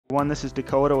This is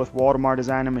Dakota with Waldemar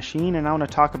Design and Machine, and I want to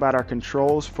talk about our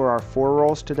controls for our 4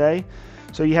 rolls today.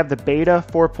 So you have the Beta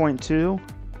 4.2,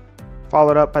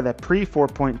 followed up by the Pre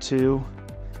 4.2,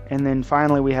 and then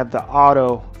finally we have the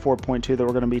Auto 4.2 that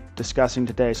we're going to be discussing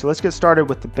today. So let's get started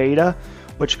with the Beta,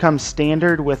 which comes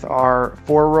standard with our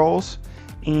 4 rolls,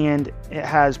 and it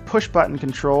has push button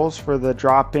controls for the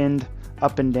drop end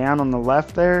up and down on the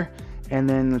left there. And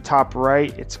then the top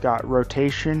right, it's got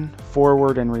rotation,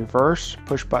 forward and reverse,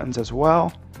 push buttons as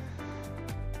well.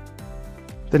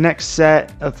 The next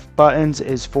set of buttons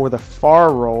is for the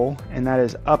far roll, and that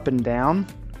is up and down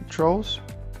controls.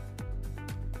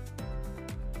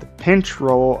 The pinch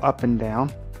roll up and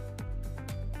down.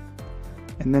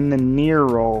 And then the near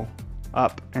roll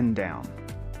up and down.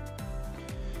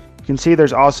 You can see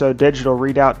there's also digital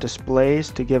readout displays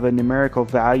to give a numerical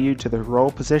value to the roll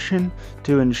position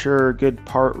to ensure good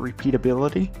part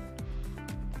repeatability.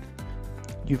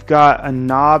 You've got a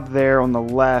knob there on the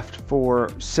left for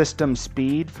system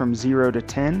speed from 0 to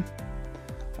 10.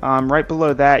 Right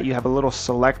below that you have a little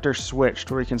selector switch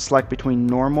where you can select between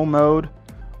normal mode,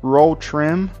 roll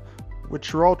trim,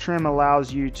 which roll trim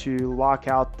allows you to lock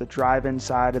out the drive-in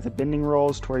side of the bending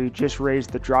rolls to where you just raise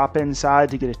the drop-in side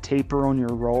to get a taper on your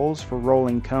rolls for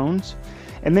rolling cones.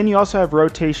 And then you also have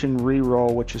rotation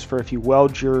re-roll, which is for if you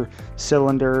weld your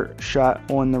cylinder shut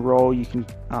on the roll, you can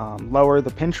lower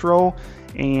the pinch roll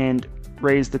and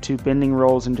raise the 2 bending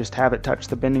rolls and just have it touch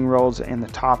the bending rolls and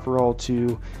the top roll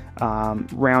to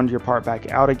round your part back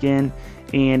out again.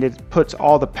 And it puts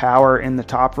all the power in the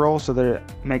top roll so that it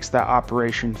makes that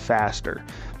operation faster.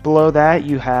 Below that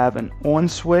you have an on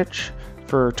switch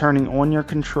for turning on your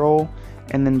control,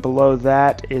 and then below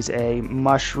that is a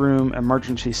mushroom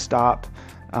emergency stop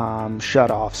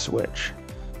shut off switch.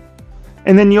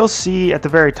 And then you'll see at the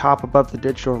very top above the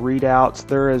digital readouts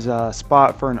there is a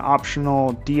spot for an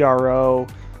optional DRO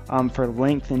for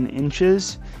length in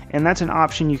inches, and that's an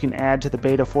option you can add to the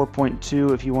Beta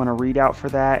 4.2 if you want a readout for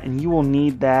that, and you will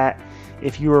need that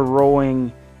if you are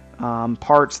rolling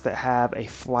parts that have a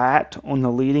flat on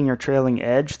the leading or trailing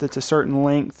edge that's a certain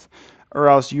length, or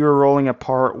else you're rolling a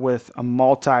part with a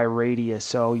multi-radius,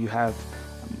 so you have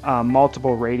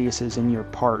multiple radiuses in your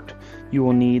part. You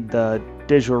will need the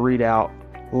digital readout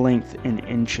length in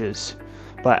inches.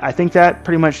 But I think that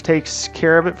pretty much takes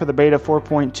care of it for the Beta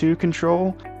 4.2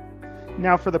 control.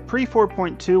 Now for the Pre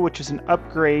 4.2, which is an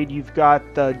upgrade, you've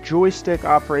got the joystick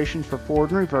operation for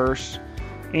forward and reverse,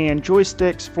 and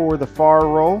joysticks for the far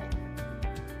roll,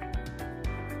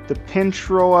 the pinch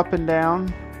roll up and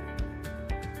down,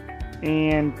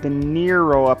 and the near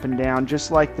roll up and down, just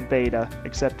like the Beta,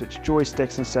 except it's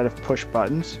joysticks instead of push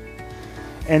buttons.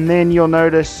 And then you'll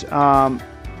notice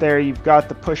there you've got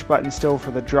the push button still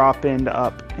for the drop end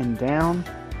up and down.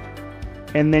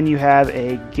 And then you have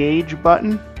a gauge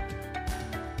button.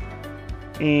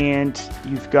 And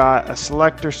you've got a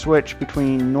selector switch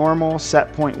between normal,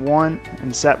 set point 1,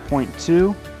 and set point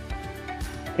 2.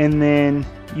 And then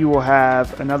you will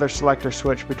have another selector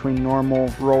switch between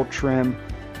normal, roll trim,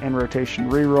 and rotation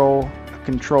re-roll, a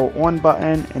control on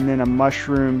button, and then a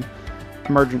mushroom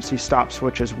emergency stop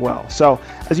switch as well. So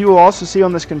as you will also see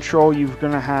on this control, you're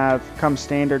going to have come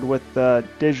standard with the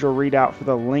digital readout for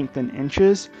the length in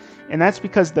inches, and that's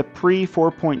because the Pre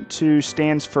 4.2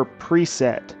 stands for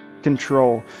preset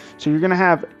control. So you're going to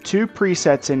have 2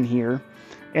 presets in here,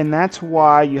 and that's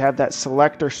why you have that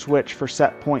selector switch for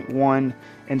set point 1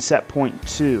 and set point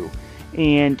 2.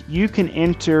 And you can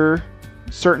enter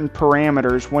certain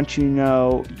parameters once you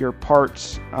know your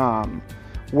parts,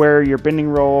 where your bending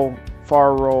roll,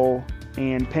 far roll,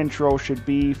 and pinch roll should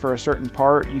be for a certain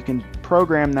part. You can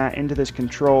program that into this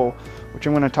control, which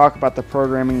I'm going to talk about the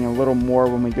programming a little more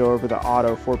when we go over the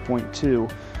Auto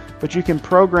 4.2. But you can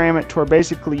program it to where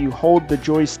basically you hold the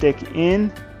joystick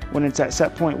in when it's at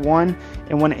set point 1,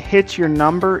 and when it hits your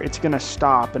number it's going to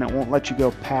stop and it won't let you go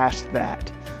past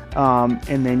that.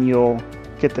 And then you'll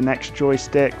get the next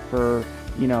joystick for,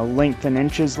 you know, length in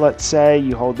inches, let's say.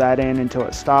 You hold that in until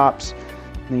it stops,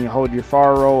 then you hold your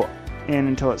far roll in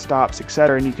until it stops,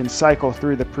 etc. And you can cycle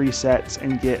through the presets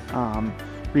and get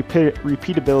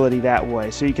repeatability that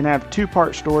way. So you can have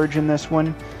 2-part storage in this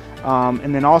one.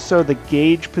 And then also the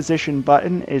gauge position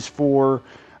button is for,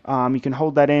 you can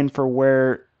hold that in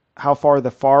for how far the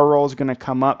far roll is going to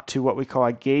come up to what we call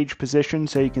a gauge position,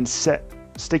 so you can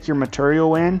stick your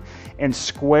material in and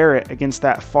square it against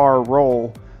that far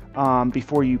roll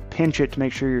before you pinch it to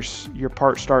make sure your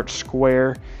part starts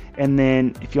square. And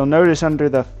then if you'll notice under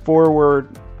the forward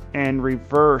and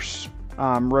reverse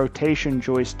rotation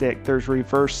joystick, there's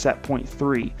reverse set point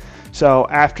 3. So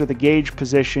after the gauge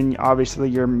position, obviously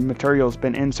your material's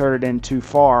been inserted in too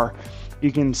far,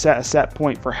 you can set a set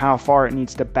point for how far it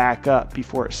needs to back up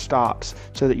before it stops,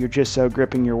 so that you're just so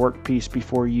gripping your workpiece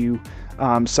before you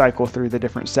cycle through the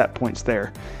different set points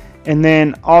there. And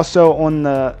then also on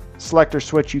the selector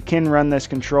switch, you can run this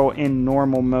control in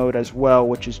normal mode as well,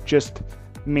 which is just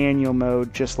manual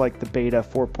mode, just like the beta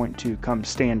 4.2 comes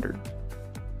standard.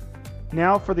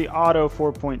 Now for the auto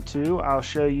 4.2, I'll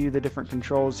show you the different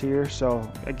controls here. So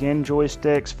again,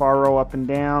 joysticks, far roll up and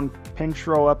down, pinch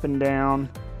roll up and down,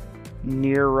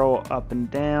 near roll up and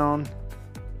down,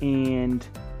 and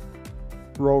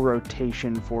roll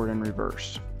rotation forward and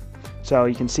reverse. So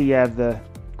you can see you have the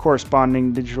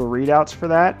corresponding digital readouts for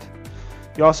that.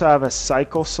 You also have a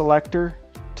cycle selector.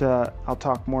 I'll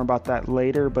talk more about that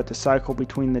later, but to cycle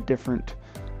between the different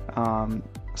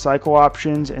cycle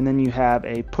options. And then you have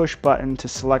a push button to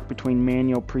select between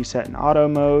manual, preset, and auto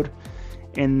mode.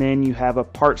 And then you have a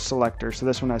part selector. So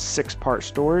this one has 6 part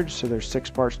storage, so there's 6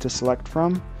 parts to select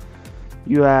from.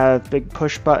 You have big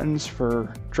push buttons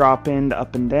for drop in,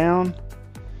 up and down.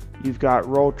 You've got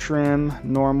roll trim,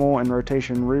 normal, and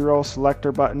rotation reroll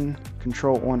selector button,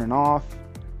 control on and off,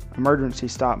 emergency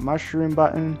stop mushroom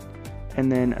button,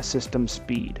 and then a system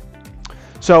speed.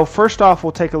 So first off,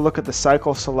 we'll take a look at the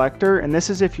cycle selector, and this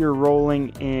is if you're rolling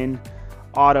in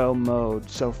auto mode.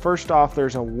 So first off,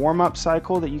 there's a warm-up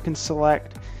cycle that you can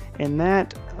select, and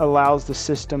that allows the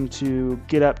system to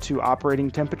get up to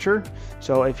operating temperature.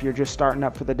 So if you're just starting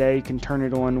up for the day, you can turn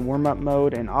it on warm-up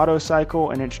mode and auto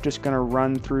cycle, and it's just going to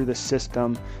run through the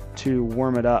system to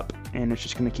warm it up, and it's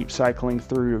just going to keep cycling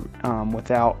through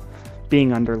without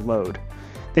being under load.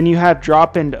 Then you have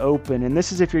drop end open, and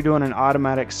this is if you're doing an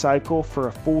automatic cycle for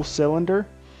a full cylinder,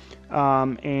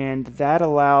 and that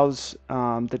allows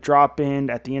the drop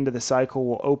end at the end of the cycle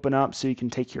will open up so you can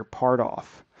take your part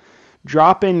off.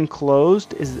 Drop in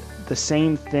closed is the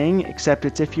same thing, except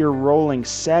it's if you're rolling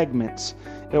segments,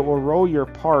 it will roll your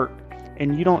part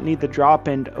and you don't need the drop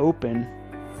end open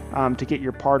to get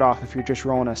your part off if you're just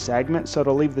rolling a segment, so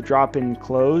it'll leave the drop in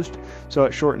closed, so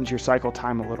it shortens your cycle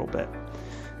time a little bit.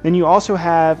 Then you also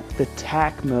have the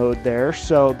tack mode there.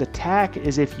 So the tack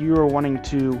is if you are wanting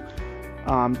to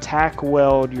tack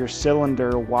weld your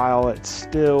cylinder while it's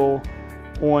still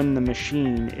on the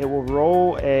machine. It will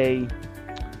roll a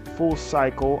full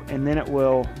cycle, and then it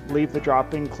will leave the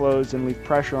drop-in closed and leave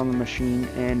pressure on the machine,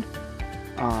 and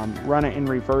run it in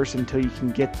reverse until you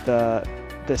can get the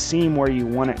seam where you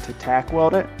want it to tack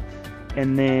weld it,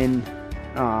 and then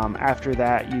after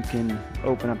that you can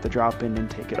open up the drop-in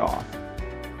and take it off.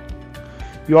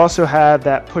 You also have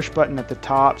that push button at the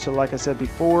top, so like I said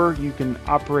before, you can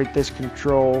operate this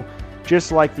control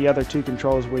just like the other 2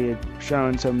 controls we had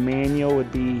shown. So manual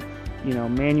would be,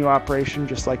 manual operation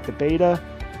just like the beta.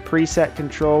 Preset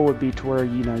control would be to where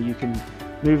you can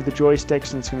move the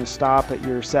joysticks and it's going to stop at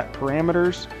your set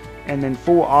parameters. And then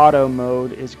full auto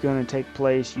mode is going to take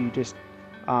place. You just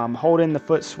hold in the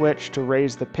foot switch to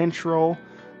raise the pinch roll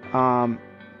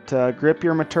to grip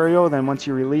your material. Then once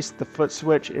you release the foot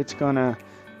switch, it's going to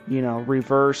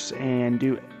reverse and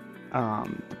do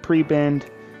the pre-bend,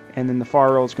 and then the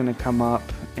far roll is going to come up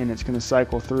and it's going to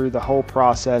cycle through the whole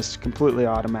process completely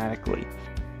automatically.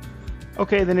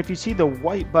 Okay, then if you see the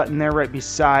white button there right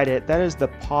beside it, that is the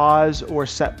pause or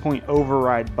set point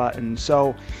override button.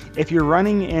 So if you're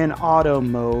running in auto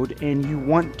mode and you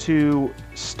want to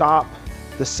stop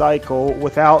the cycle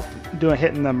without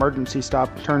hitting the emergency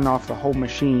stop and turning off the whole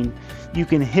machine, you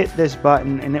can hit this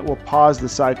button and it will pause the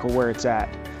cycle where it's at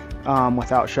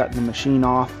without shutting the machine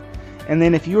off. And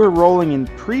then if you are rolling in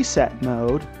preset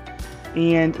mode,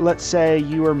 and let's say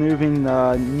you are moving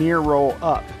the near roll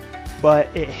up,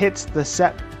 but it hits the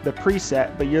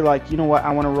preset, but you're like, you know what,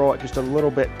 I want to roll it just a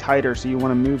little bit tighter, so you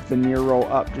want to move the near roll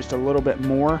up just a little bit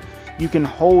more, you can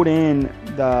hold in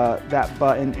that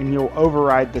button and you'll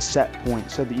override the set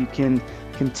point so that you can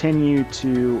continue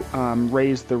to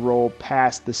raise the roll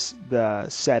past the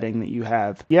setting that you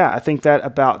have. Yeah, I think that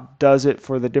about does it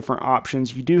for the different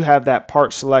options. You do have that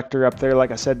part selector up there, like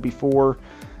I said before,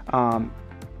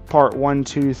 part 1,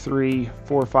 2, 3,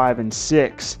 4, 5, and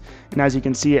 6. And as you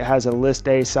can see, it has a list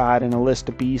A side and a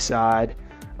list B side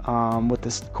with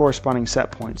the corresponding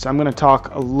set points. So I'm going to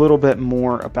talk a little bit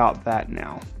more about that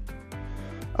now.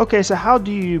 Okay, so how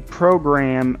do you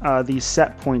program these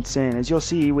set points in? As you'll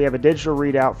see, we have a digital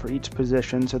readout for each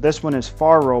position. So this one is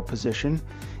far roll position.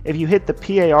 If you hit the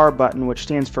PAR button, which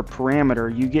stands for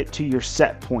parameter, you get to your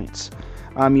set points.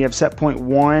 You have set point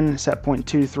 1, set point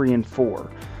 2, 3, and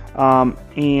 4.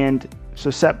 And so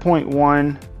set point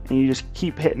 1, and you just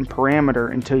keep hitting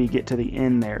parameter until you get to the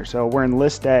end there. So we're in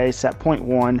list A, set point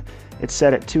 1. It's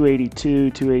set at 282,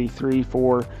 283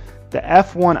 for The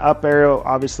F1 up arrow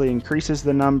obviously increases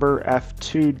the number,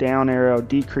 F2 down arrow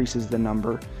decreases the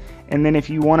number. And then if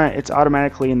you want to, it's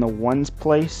automatically in the ones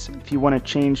place. If you want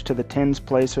to change to the tens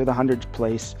place or the hundreds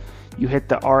place, you hit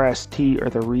the RST or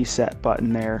the reset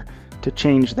button there to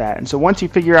change that. And so once you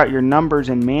figure out your numbers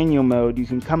in manual mode, you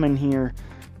can come in here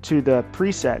to the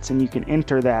presets and you can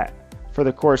enter that for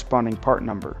the corresponding part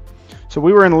number. So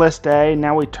we were in list A,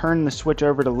 now we turn the switch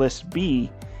over to list B,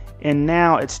 and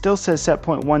now it still says set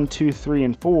point 1, 2, 3,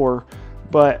 and 4,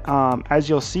 but as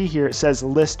you'll see here, it says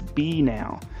list B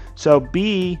now. So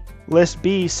list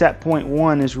B set point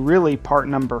 1 is really part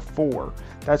number 4.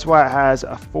 That's why it has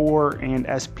a 4 and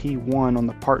SP1 on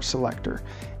the part selector.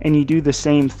 And you do the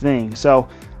same thing. So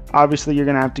obviously you're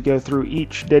going to have to go through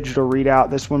each digital readout.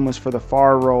 This one was for the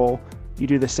far roll. You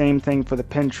do the same thing for the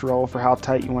pinch roll for how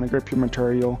tight you want to grip your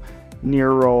material,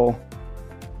 near roll,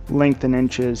 length in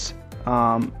inches,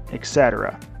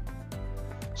 etc.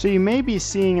 So you may be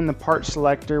seeing in the part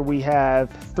selector we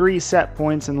have 3 set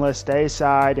points in list A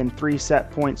side and 3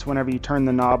 set points whenever you turn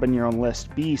the knob and you're on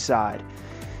list B side.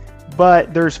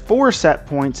 But there's 4 set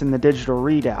points in the digital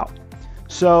readout.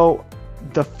 So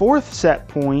the 4th set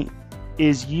point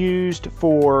is used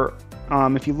for,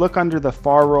 if you look under the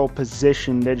far roll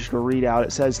position digital readout,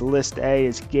 it says list A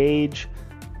is gauge,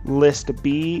 list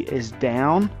B is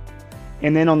down,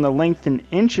 and then on the length in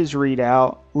inches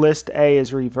readout, list A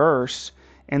is reverse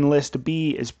and list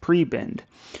B is pre-bend.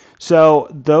 So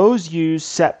those use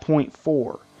set point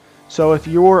 4. So if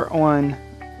you're on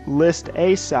list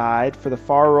A side for the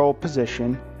far roll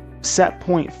position, set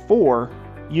point 4,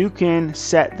 you can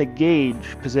set the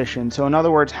gauge position. So in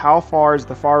other words, how far is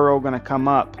the far roll going to come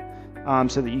up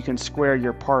so that you can square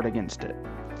your part against it.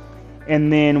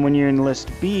 And then when you're in list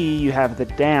B, you have the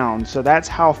down. So that's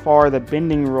how far the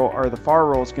bending roll or the far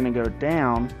roll is going to go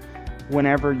down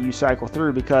whenever you cycle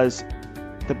through, because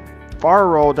the far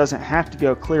roll doesn't have to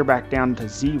go clear back down to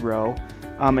 0.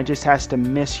 It just has to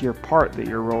miss your part that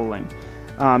you're rolling.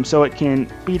 So it can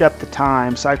speed up the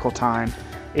time, cycle time,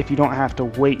 if you don't have to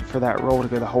wait for that roll to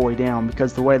go the whole way down,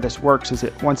 because the way this works is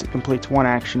that once it completes one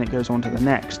action, it goes on to the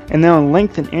next. And then on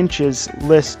length in inches,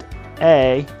 list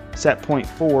A, set point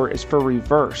 4 is for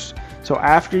reverse. So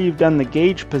after you've done the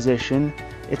gauge position,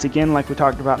 it's again like we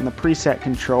talked about in the preset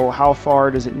control, how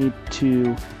far does it need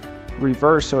to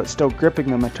reverse so it's still gripping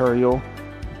the material,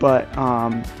 but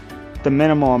the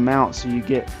minimal amount so you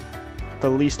get the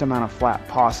least amount of flap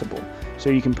possible. So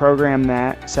you can program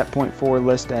that, set point 4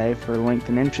 list A for length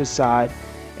in inches side,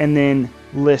 and then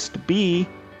list B,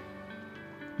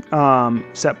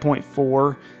 set point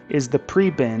 4 is the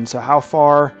pre-bend. So how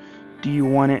far do you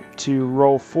want it to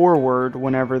roll forward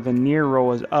whenever the near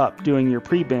roll is up, doing your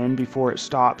pre-bend before it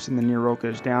stops and the near roll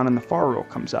goes down and the far roll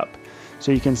comes up.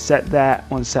 So you can set that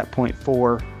on set point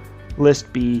 4,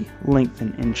 list B, length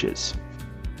in inches.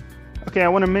 Okay, I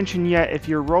want to mention yet, if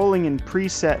you're rolling in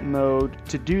preset mode,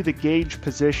 to do the gauge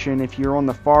position, if you're on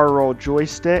the far roll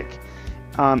joystick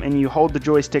and you hold the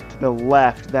joystick to the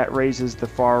left, that raises the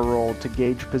far roll to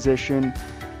gauge position.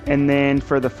 And then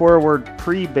for the forward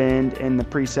pre-bend in the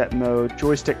preset mode,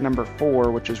 joystick number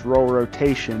 4, which is roll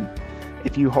rotation,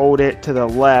 if you hold it to the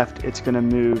left, it's going to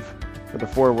move for the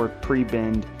forward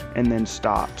pre-bend and then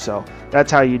stop. So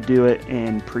that's how you do it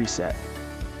in preset.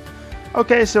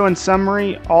 Okay, so in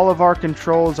summary, all of our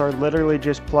controls are literally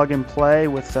just plug and play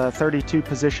with a 32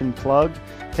 position plug.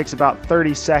 It takes about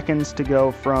 30 seconds to go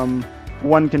from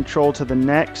one control to the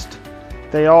next.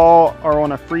 They all are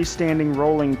on a freestanding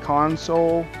rolling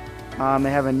console.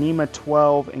 They have a NEMA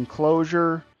 12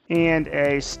 enclosure and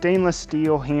a stainless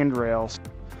steel handrail.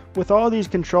 With all these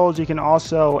controls, you can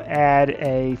also add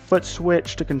a foot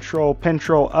switch to control pinch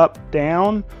roll up,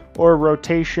 down, or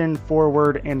rotation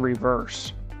forward and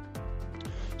reverse.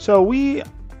 So we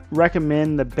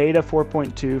recommend the Beta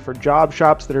 4.2 for job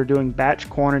shops that are doing batch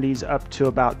quantities up to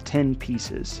about 10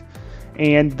 pieces.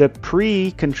 And the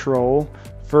pre-control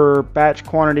for batch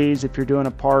quantities if you're doing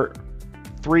a part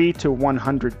 3 to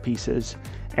 100 pieces.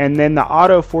 And then the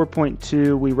Auto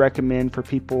 4.2 we recommend for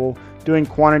people doing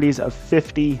quantities of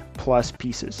 50 plus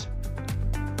pieces.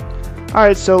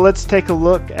 Alright, so let's take a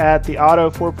look at the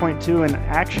Auto 4.2 in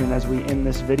action as we end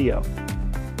this video.